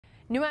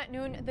New at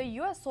noon, the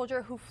U.S.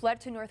 soldier who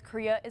fled to North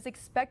Korea is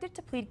expected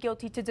to plead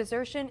guilty to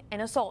desertion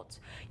and assault.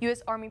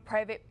 U.S. Army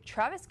Private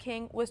Travis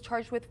King was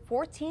charged with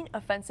 14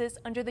 offenses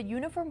under the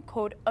Uniform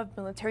Code of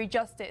Military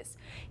Justice.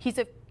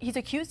 He's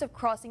accused of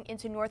crossing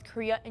into North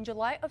Korea in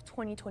July of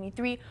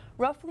 2023,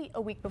 roughly a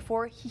week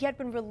before he had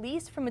been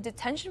released from a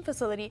detention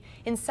facility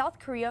in South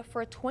Korea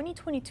for a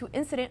 2022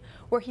 incident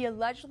where he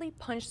allegedly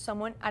punched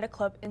someone at a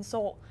club in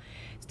Seoul.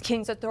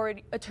 King's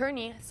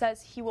attorney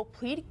says he will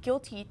plead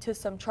guilty to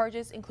some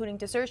charges, including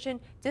desertion,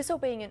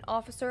 disobeying an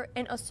officer,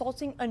 and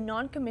assaulting a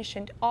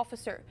non-commissioned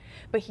officer.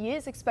 But he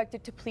is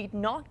expected to plead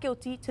not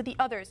guilty to the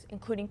others,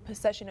 including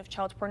possession of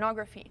child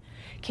pornography.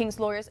 King's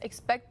lawyers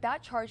expect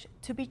that charge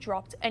to be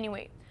dropped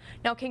anyway.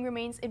 Now, King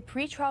remains in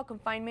pretrial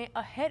confinement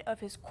ahead of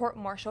his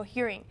court-martial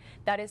hearing.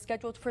 That is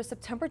scheduled for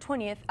September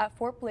 20th at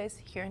Fort Bliss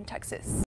here in Texas.